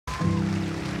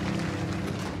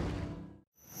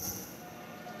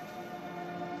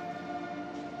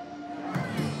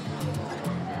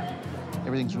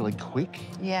everything's really quick.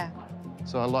 Yeah.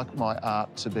 So I like my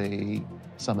art to be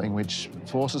something which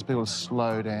forces people to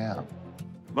slow down.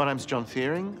 My name's John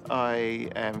Thiering. I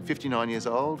am 59 years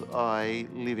old. I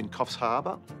live in Coffs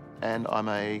Harbour and I'm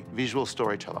a visual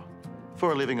storyteller.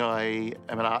 For a living, I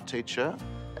am an art teacher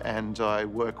and I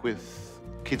work with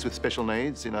kids with special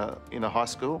needs in a high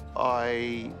school.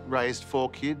 I raised 4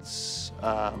 kids.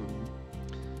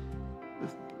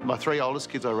 My 3 oldest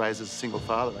kids I raised as a single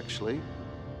father, actually.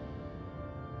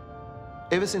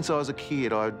 Ever since I was a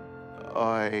kid, I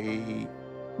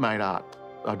made art.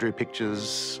 I drew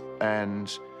pictures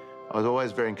and I was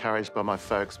always very encouraged by my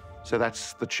folks. So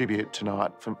that's the tribute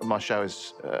tonight. My show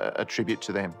is a tribute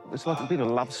to them. It's like a bit of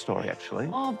a love story, actually.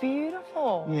 Oh,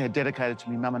 beautiful. Yeah, dedicated to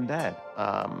me mum and dad.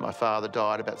 My father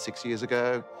died about 6 years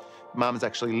ago. Mum's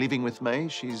actually living with me.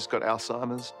 She's got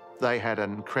Alzheimer's. They had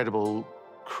an incredible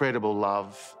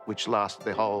love which lasted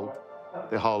their whole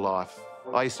life.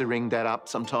 I used to ring Dad up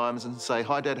sometimes and say,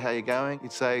 "Hi, Dad, how you going?"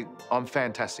 He'd say, "I'm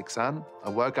fantastic, son.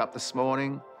 I woke up this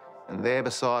morning and there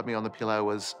beside me on the pillow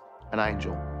was an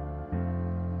angel."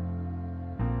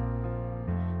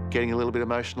 Getting a little bit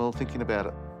emotional thinking about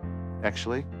it,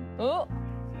 actually. Oh,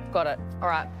 got it. All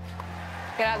right.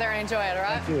 Get out there and enjoy it, all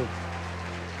right? Thank you.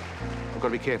 I've got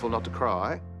to be careful not to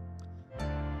cry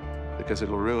because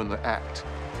it'll ruin the act.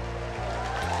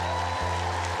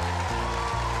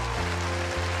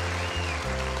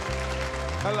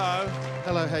 Hello.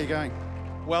 Hello, how you going?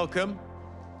 Welcome.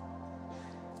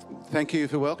 Thank you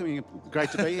for welcoming.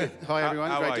 Great to be here. Hi, everyone.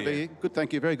 How Great are to be you? here. Good,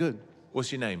 thank you. Very good.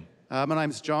 What's your name? My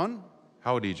name's John,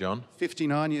 How old are you, John?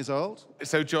 59 years old.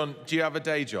 So, John, do you have a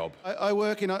day job? I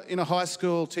work in a high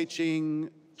school teaching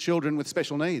children with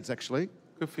special needs, actually.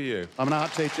 Good for you. I'm an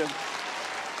art teacher.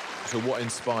 So what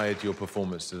inspired your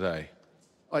performance today?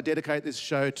 I dedicate this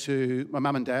show to my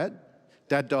mum and dad.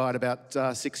 Dad died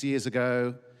about 6 years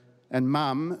ago, and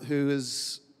Mum, who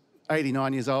is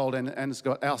 89 years old and has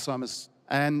got Alzheimer's.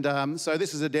 And so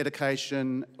this is a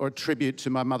dedication or a tribute to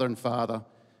my mother and father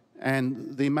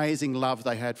and the amazing love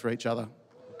they had for each other.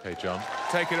 Okay, John,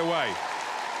 take it away.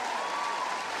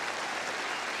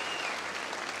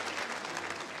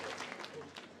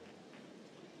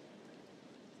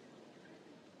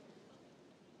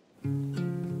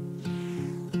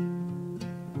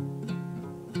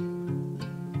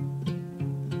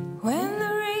 When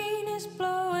the rain is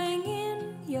blowing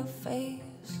in your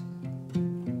face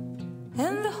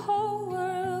and the whole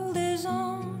world is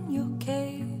on your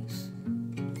case,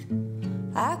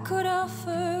 I could offer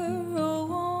a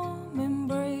warm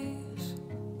embrace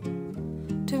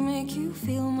to make you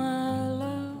feel my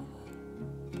love.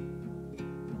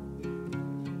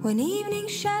 When evening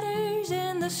shatters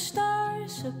and the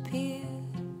stars appear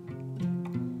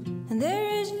and there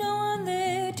is no one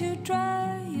there to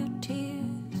dry your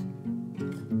tears,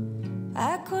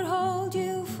 I could hold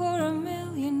you for a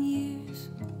million years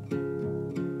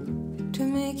to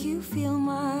make you feel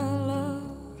my love.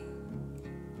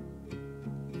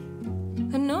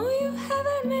 I know you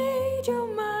haven't made your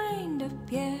mind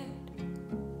up yet,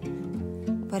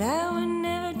 but I would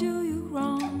never do you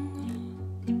wrong.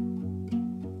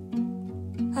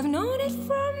 I've known it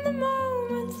from the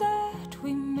moment that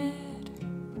we met,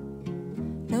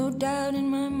 no doubt in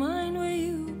my mind where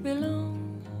you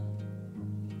belong.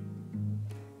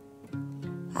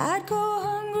 I'd go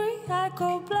hungry, I'd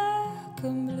go black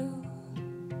and blue,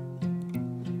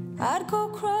 I'd go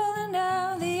crawling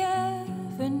down the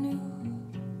avenue.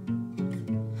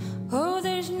 Oh,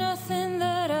 there's nothing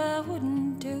that I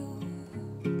wouldn't do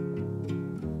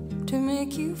to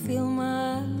make you feel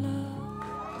my love.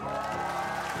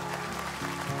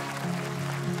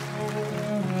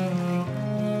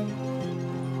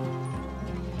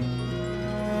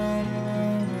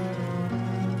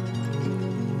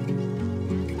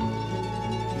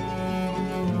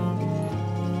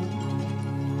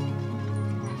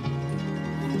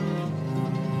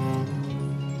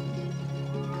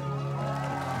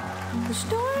 The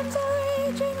storms are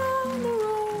raging on the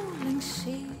rolling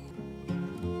sea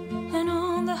and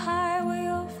on the highway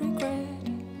of regret.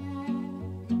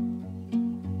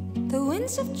 The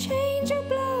winds of change are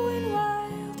blowing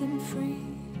wild and free.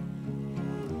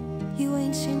 You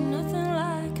ain't seen nothing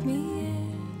like me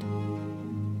yet.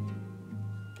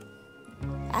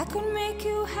 I could make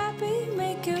you happy,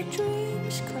 make your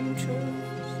dreams come true.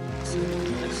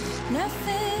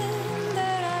 Nothing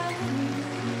that I wouldn't do.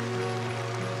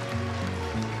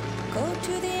 Go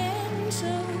to the ends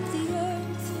of the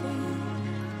earth for you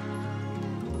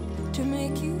to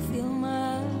make you feel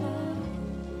my love,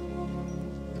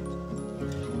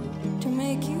 to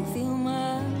make you feel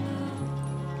my love,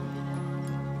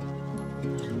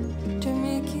 to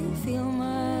make you feel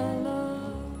my love.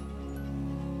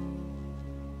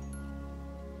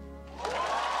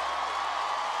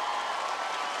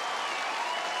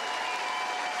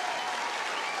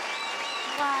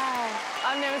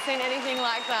 I've never seen anything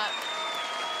like that.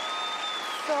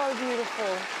 So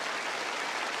beautiful.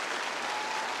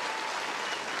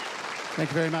 Thank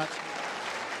you very much.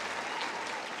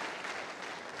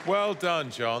 Well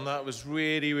done, John. That was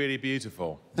really, really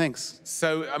beautiful. Thanks.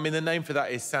 So, I mean, the name for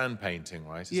that is sand painting,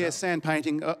 right? Yeah, sand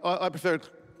painting. I prefer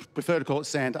to call it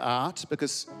sand art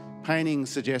because painting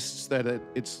suggests that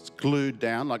it's glued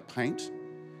down like paint.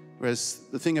 Whereas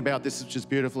the thing about this, which is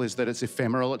beautiful, is that it's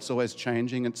ephemeral. It's always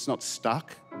changing. It's not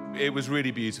stuck. It was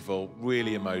really beautiful,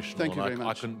 really emotional. Thank you very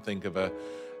much. I couldn't think of a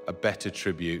better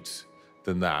tribute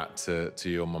than that to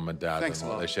your mum and dad Thanks and a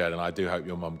what lot. they shared. And I do hope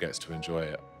your mum gets to enjoy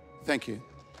it. Thank you.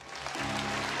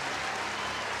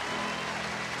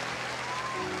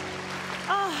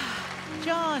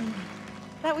 John,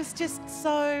 that was just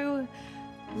so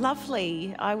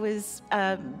lovely. I was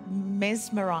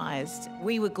mesmerised.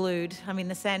 We were glued. I mean,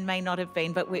 the sand may not have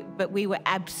been, but we were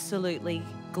absolutely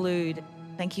glued.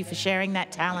 Thank you for sharing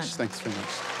that talent. Thanks very much.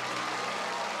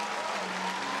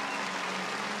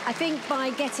 I think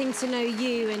by getting to know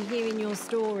you and hearing your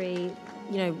story,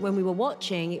 you know, when we were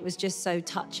watching, it was just so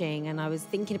touching. And I was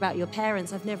thinking about your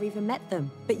parents. I've never even met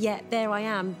them. But yet there I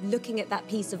am looking at that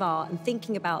piece of art and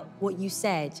thinking about what you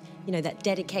said, you know, that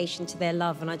dedication to their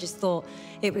love. And I just thought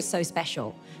it was so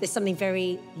special. There's something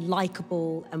very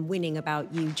likeable and winning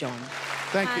about you, John.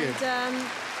 Thank you. And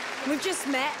we've just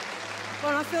met.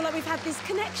 Well, I feel like we've had this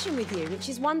connection with you, which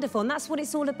is wonderful. And that's what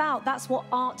it's all about. That's what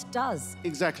art does.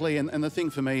 Exactly. And the thing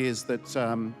for me is that,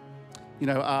 you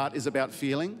know, art is about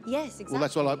feeling. Yes, exactly. Well,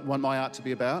 that's what I want my art to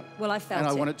be about. Well, I felt it. And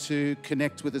I it. want it to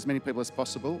connect with as many people as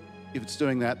possible. If it's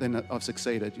doing that, then I've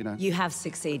succeeded, you know. You have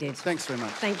succeeded. Thanks very much.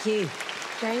 Thank you.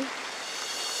 Jane?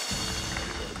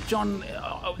 John,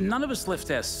 none of us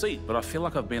left our seat, but I feel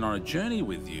like I've been on a journey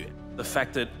with you. The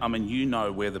fact that, I mean, you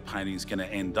know where the painting's going to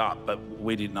end up, but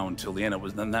we didn't know until the end. It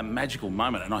was in that magical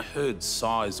moment, and I heard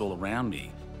sighs all around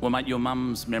me. Well, mate, your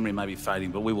mum's memory may be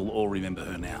fading, but we will all remember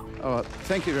her now. Oh,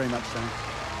 thank you very much, Jane.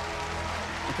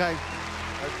 Okay.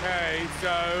 Okay,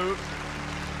 so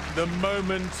the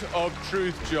moment of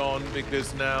truth, John,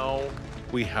 because now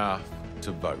we have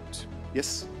to vote.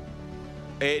 Yes.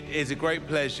 It is a great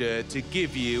pleasure to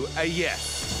give you a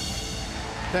yes.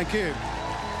 Thank you.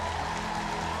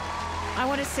 I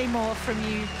want to see more from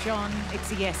you, John.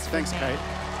 It's a yes from Thanks, me. Kate.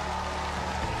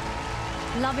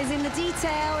 Love is in the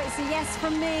detail. It's a yes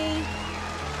from me.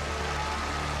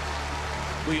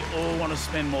 We all want to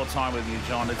spend more time with you,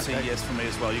 John. It's a yes for me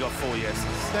as well. You got 4 yeses.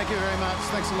 Thank you very much.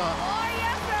 Thanks a lot. Oh,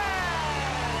 yes,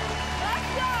 let's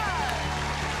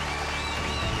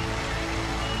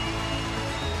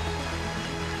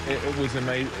go! It was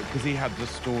amazing, because he had the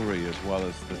story as well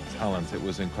as the talent. It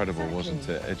was incredible, wasn't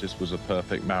it? It just was a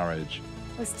perfect marriage.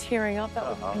 I was tearing up. That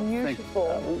was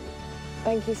beautiful.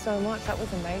 Thank you so much. That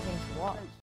was amazing to watch.